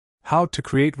How to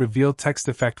create reveal text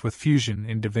effect with Fusion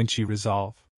in DaVinci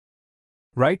Resolve.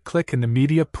 Right-click in the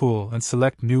media pool and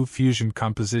select New Fusion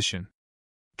Composition.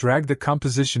 Drag the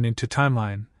composition into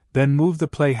Timeline, then move the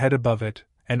playhead above it,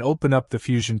 and open up the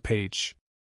Fusion page.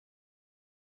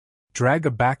 Drag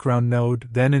a background node,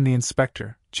 then in the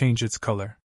inspector, change its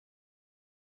color.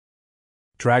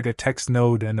 Drag a text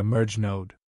node and a merge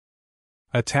node.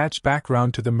 Attach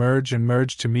background to the merge and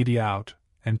merge to media out,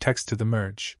 and text to the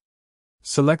merge.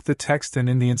 Select the text and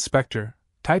in the inspector,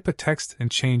 type a text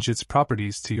and change its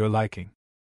properties to your liking.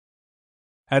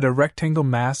 Add a rectangle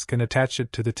mask and attach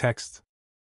it to the text.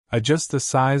 Adjust the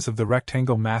size of the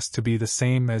rectangle mask to be the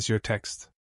same as your text.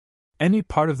 Any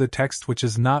part of the text which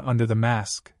is not under the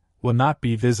mask will not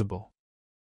be visible.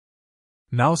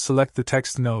 Now select the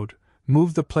text node,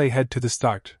 move the playhead to the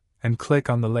start, and click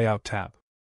on the Layout tab.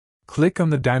 Click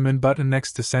on the diamond button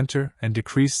next to center and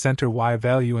decrease center Y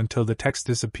value until the text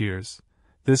disappears.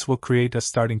 This will create a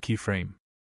starting keyframe.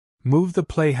 Move the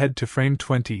playhead to frame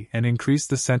 20 and increase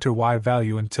the center Y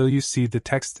value until you see the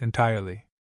text entirely.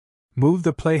 Move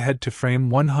the playhead to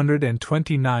frame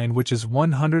 129, which is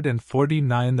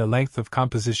 149 the length of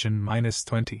composition minus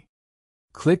 20.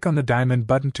 Click on the diamond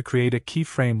button to create a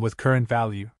keyframe with current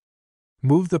value.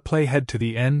 Move the playhead to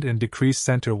the end and decrease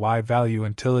center Y value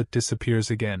until it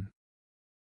disappears again.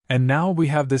 And now we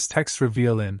have this text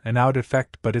reveal in and out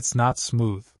effect, but it's not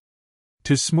smooth.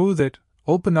 To smooth it,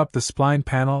 open up the Spline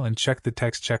panel and check the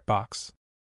text checkbox.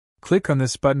 Click on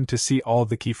this button to see all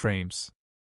the keyframes.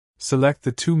 Select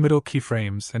the two middle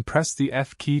keyframes and press the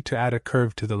F key to add a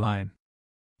curve to the line.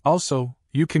 Also,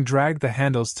 you can drag the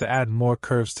handles to add more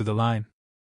curves to the line.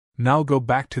 Now go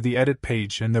back to the edit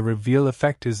page and the reveal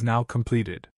effect is now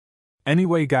completed.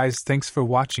 Anyway guys, thanks for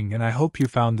watching and I hope you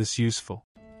found this useful.